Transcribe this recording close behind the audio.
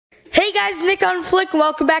Hey guys, Nick on Flick, and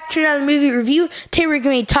welcome back to another movie review. Today we're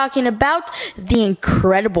going to be talking about The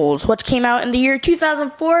Incredibles, which came out in the year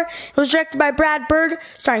 2004. It was directed by Brad Bird,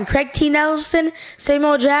 starring Craig T. Nelson,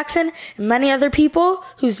 Samuel Jackson, and many other people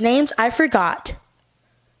whose names I forgot.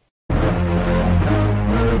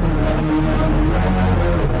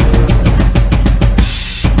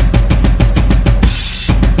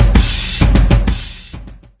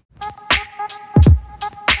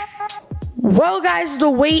 Well guys, the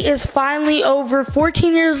wait is finally over.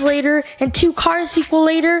 14 years later and 2 Cars sequel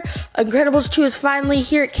later, Incredibles 2 is finally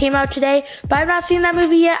here. It came out today, but I've not seen that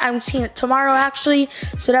movie yet. I'm seeing it tomorrow actually,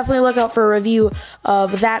 so definitely look out for a review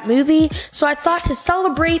of that movie. So I thought to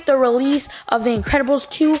celebrate the release of The Incredibles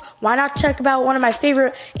 2, why not check about one of my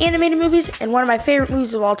favorite animated movies and one of my favorite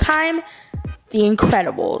movies of all time, The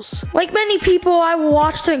Incredibles. Like many people, I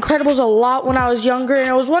watched The Incredibles a lot when I was younger, and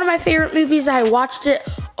it was one of my favorite movies. I watched it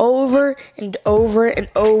over and over and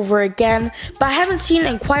over again, but I haven't seen it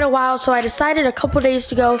in quite a while, so I decided a couple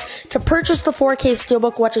days ago to purchase the 4K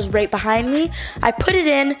Steelbook, which is right behind me. I put it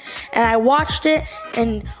in, and I watched it,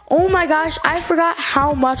 and oh my gosh, I forgot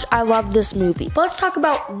how much I love this movie. But let's talk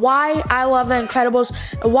about why I love The Incredibles,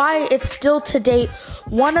 and why it's still to date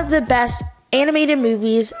one of the best animated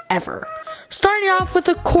movies ever. Starting off with,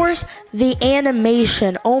 of course, the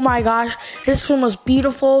animation. Oh my gosh, this one was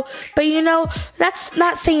beautiful. But you know, that's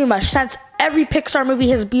not saying much since every Pixar movie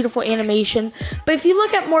has beautiful animation. But if you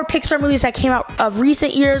look at more Pixar movies that came out of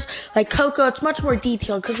recent years, like Coco, it's much more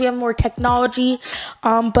detailed because we have more technology.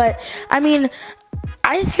 But I mean,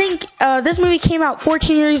 I think this movie came out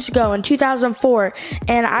 14 years ago in 2004,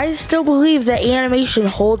 and I still believe the animation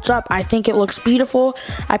holds up. I think it looks beautiful.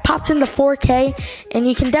 I popped in the 4K, and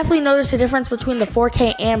you can definitely notice the difference between the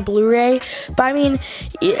 4K and Blu-ray. But I mean,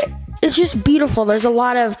 it's just beautiful. There's a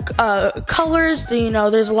lot of colors, you know,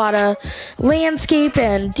 there's a lot of landscape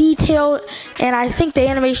and detail, and I think the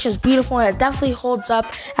animation is beautiful, and it definitely holds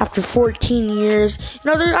up after 14 years.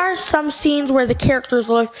 You know, there are some scenes where the characters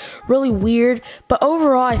look really weird, but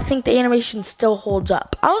overall, I think the animation still holds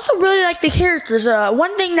up. I also really like the characters.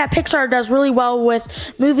 One thing that Pixar does really well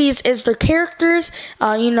with movies is their characters,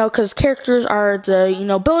 you know, because characters are the, you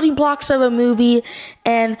know, building blocks of a movie,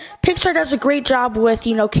 and Pixar does a great job with,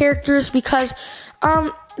 you know, characters because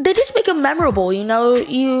they just make them memorable. You know,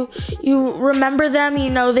 you remember them. You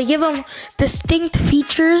know, they give them distinct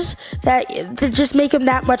features that just make them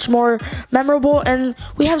that much more memorable. And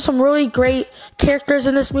we have some really great characters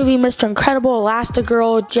in this movie: Mr. Incredible,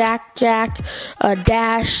 Elastigirl, Jack,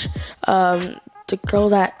 Dash, the girl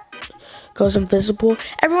that goes invisible.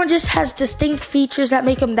 Everyone just has distinct features that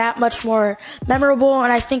make them that much more memorable,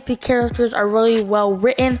 and I think the characters are really well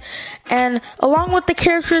written. And along with the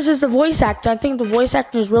characters is the voice acting. I think the voice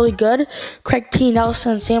acting is really good. Craig T.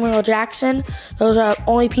 Nelson and Samuel Jackson, those are the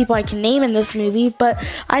only people I can name in this movie, but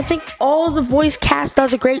I think all the voice cast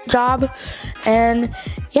does a great job. And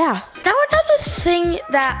yeah. Now another thing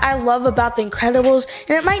that I love about The Incredibles,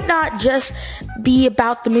 and it might not just be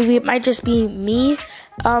about the movie, it might just be me,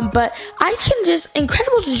 but I can just,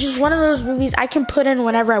 Incredibles is just one of those movies I can put in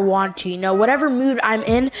whenever I want to, you know, whatever mood I'm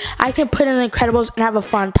in, I can put in Incredibles and have a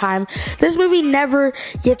fun time. This movie never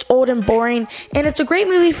gets old and boring, and it's a great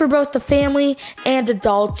movie for both the family and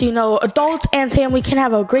adults. You know, adults and family can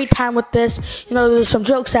have a great time with this. You know, there's some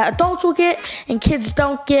jokes that adults will get and kids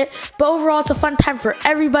don't get, but overall it's a fun time for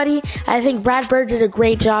everybody. I think Brad Bird did a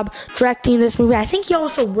great job directing this movie. I think he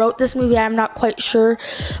also wrote this movie, I'm not quite sure,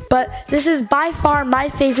 but this is by far my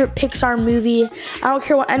favorite Pixar movie. I don't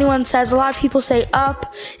care what anyone says. A lot of people say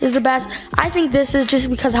Up is the best. I think this is just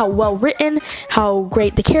because how well written, how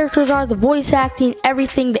great the characters are, the voice acting,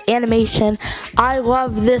 everything, the animation. I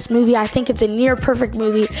love this movie. I think it's a near perfect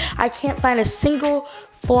movie. I can't find a single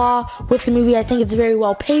flaw with the movie. I think it's very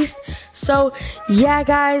well paced. So yeah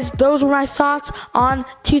guys, those were my thoughts on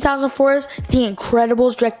 2004's The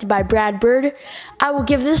Incredibles, directed by Brad Bird. I will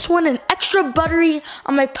give this one an extra buttery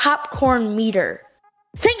on my popcorn meter.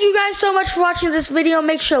 Thank you guys so much for watching this video.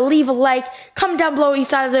 Make sure to leave a like, comment down below what you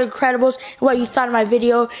thought of The Incredibles and what you thought of my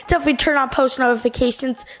video. Definitely turn on post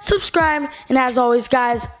notifications, subscribe, and as always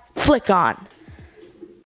guys, flick on.